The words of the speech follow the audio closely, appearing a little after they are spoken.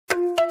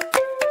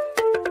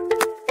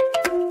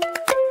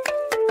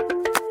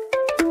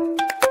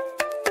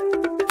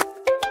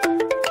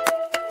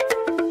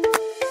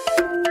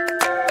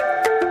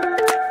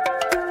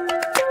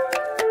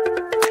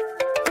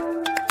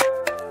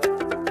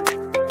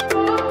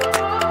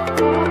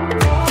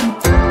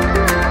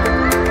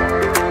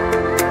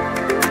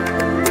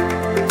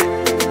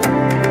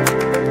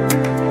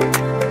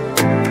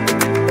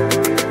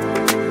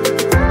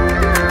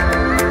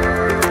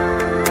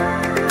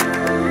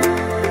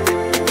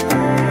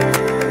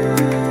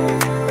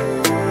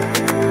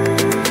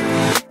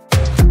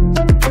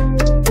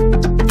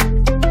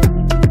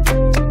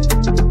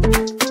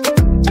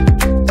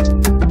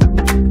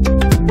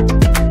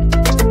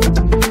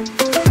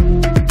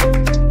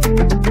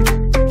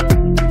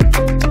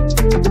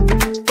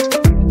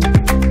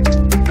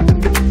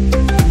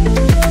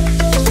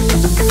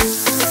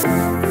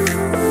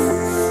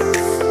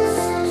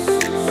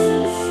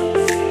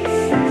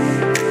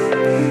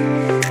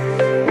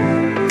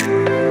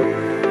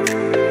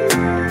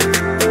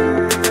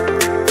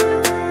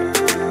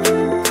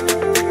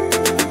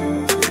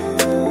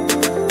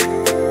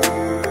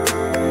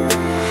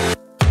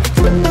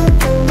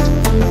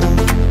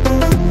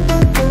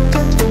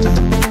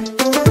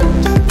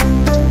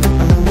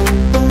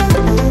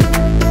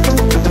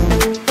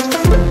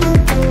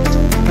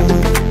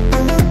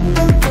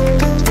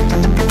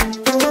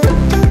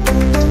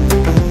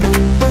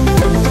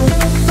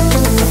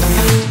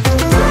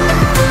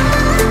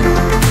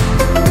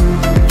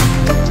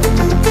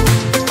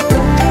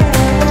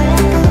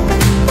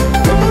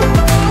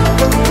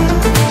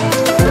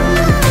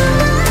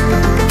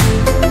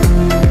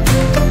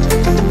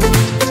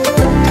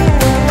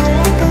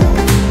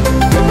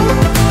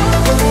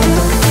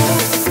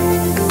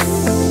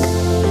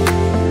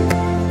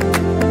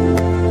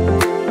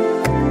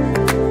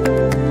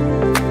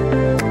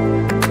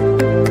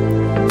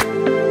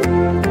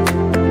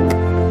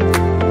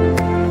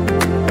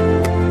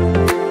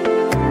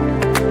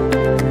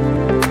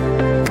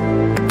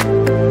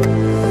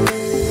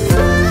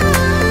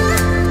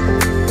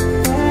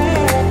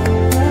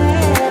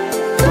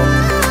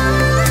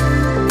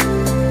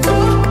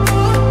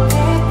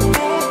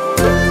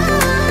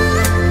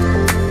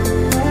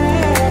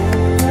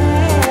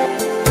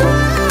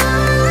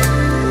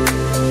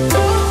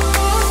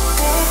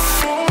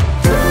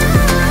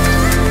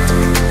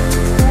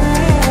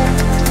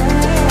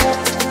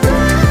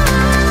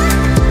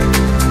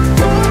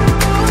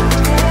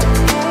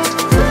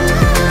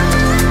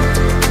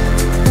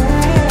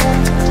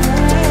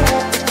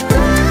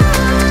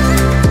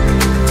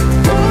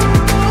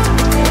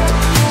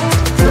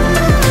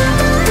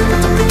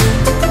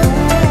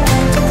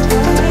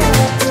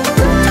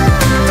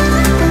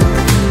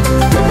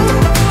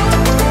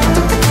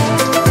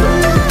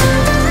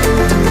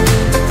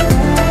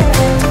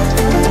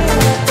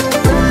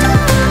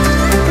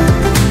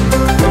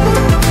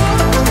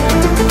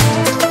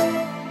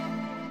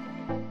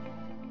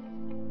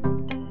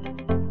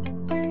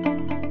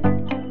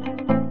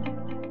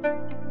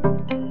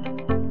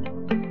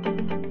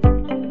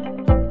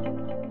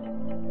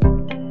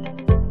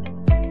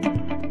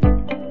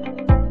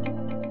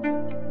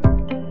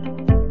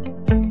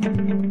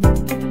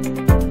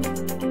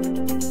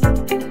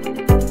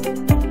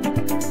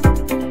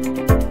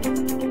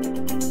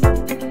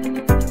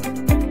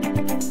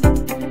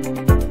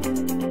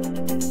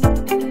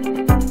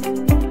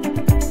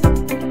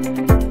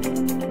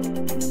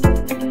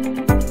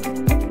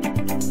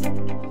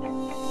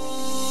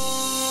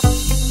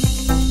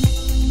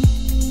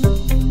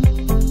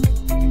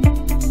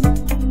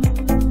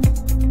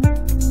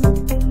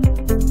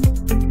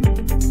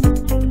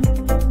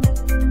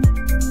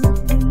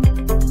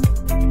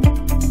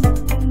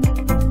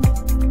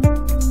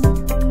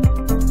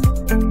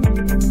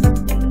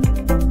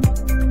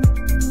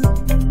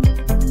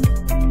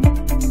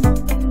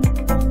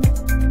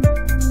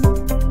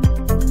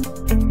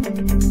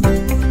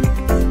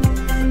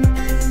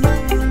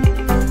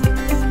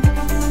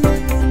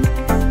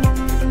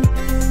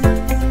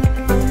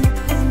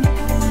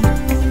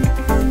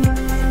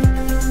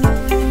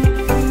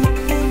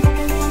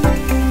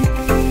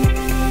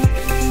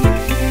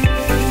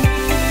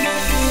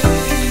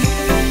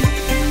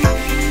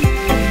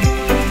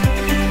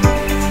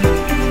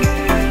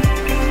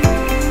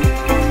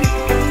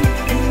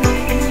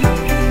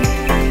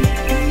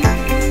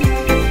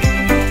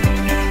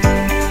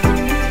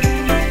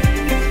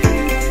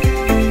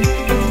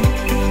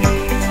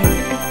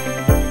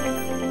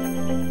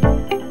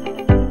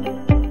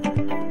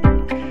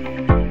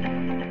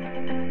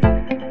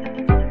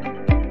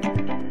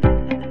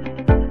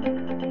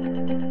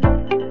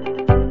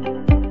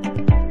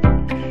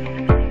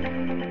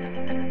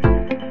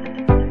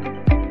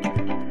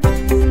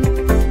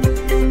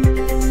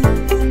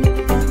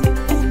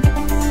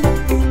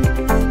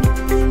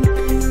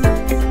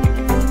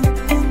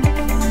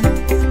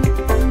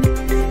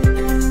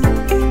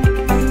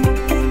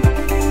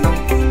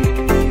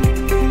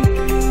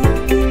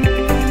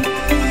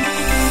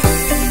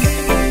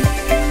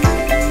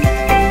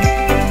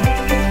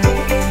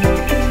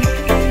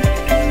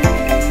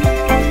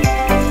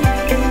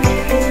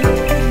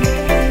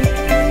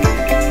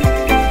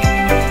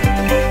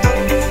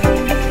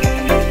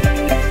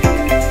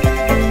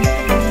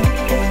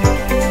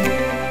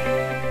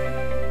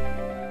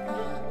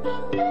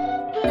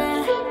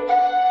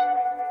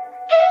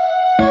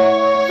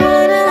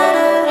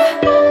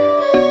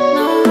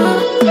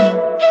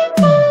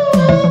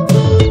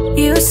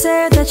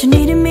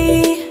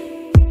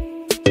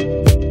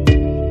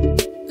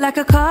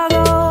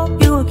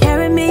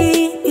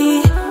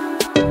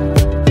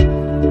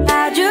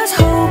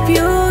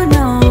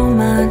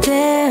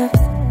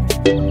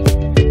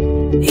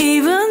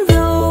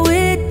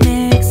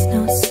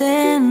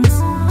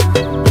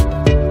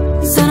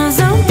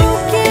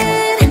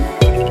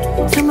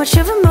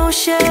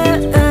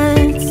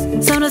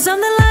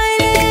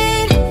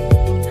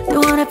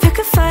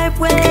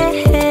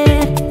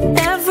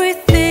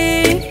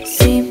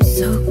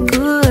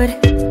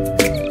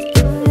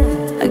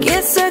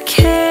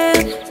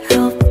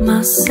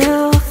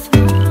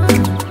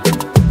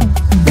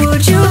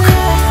you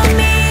call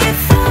me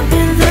if I'm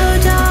in the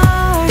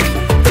dark?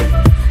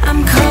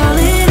 I'm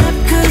calling up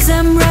 'cause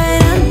I'm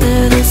right under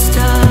the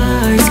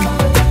stars.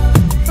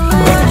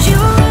 Would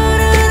you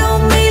run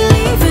on me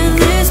leaving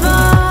this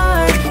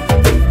mark?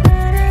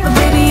 But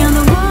baby, I'm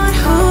the one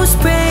who's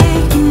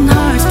breaking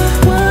hearts,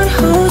 one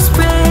who's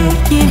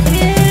breaking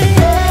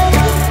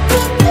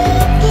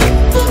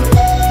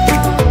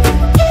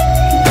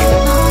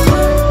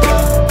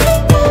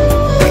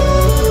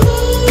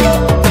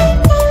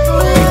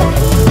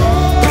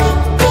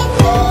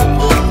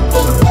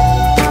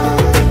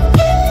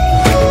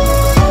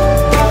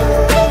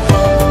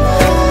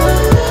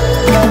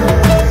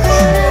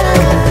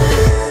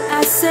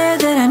I said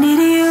that I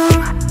needed you,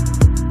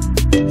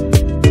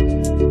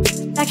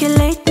 like a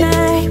late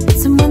night with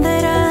someone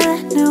that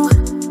I knew.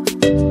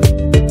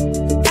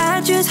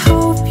 I just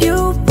hope you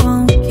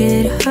won't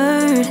get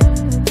hurt.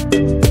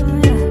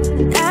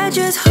 I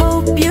just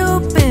hope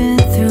you've been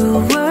through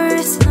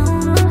worse.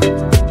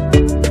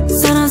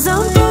 Sometimes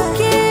I'm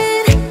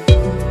broken,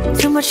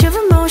 too much of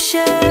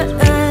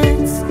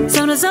emotions.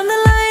 Sometimes I'm the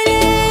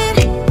lightning,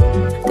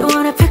 don't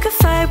wanna pick a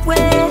fight with.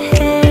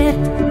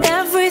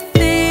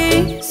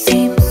 Everything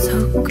seems so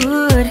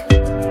good,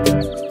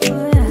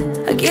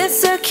 I guess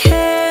I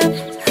can't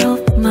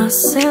help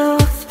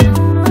myself.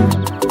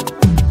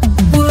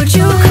 Would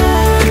you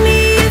call me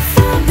if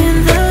I'm in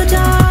the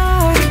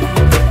dark?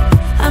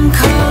 I'm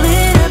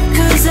calling up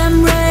 'cause I'm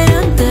right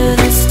under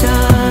the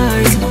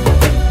stars.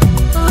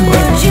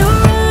 Would you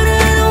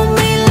run on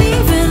me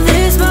leaving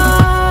this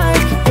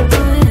mark?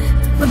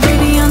 But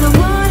baby, I'm the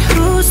one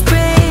who's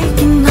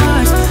breaking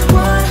hearts,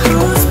 one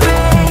who's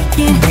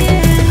breaking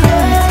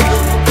hearts.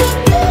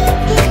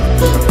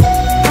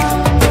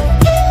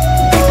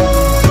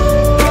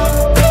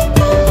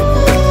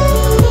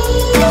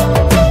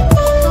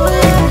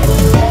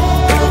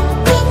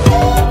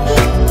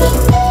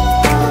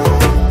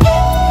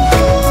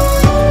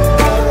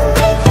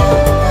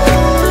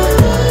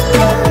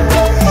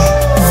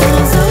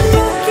 Sometimes I'm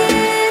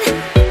broken,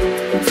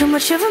 too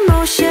much of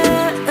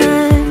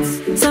emotions.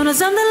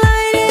 Sometimes I'm the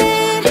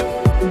lightning,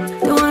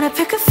 don't wanna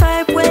pick a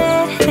fight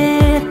with.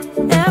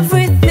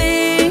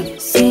 Everything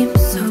seems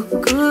so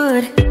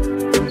good,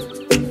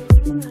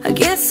 I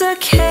guess I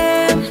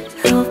can't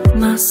help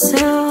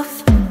myself.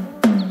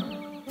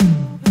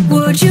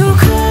 Would you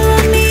call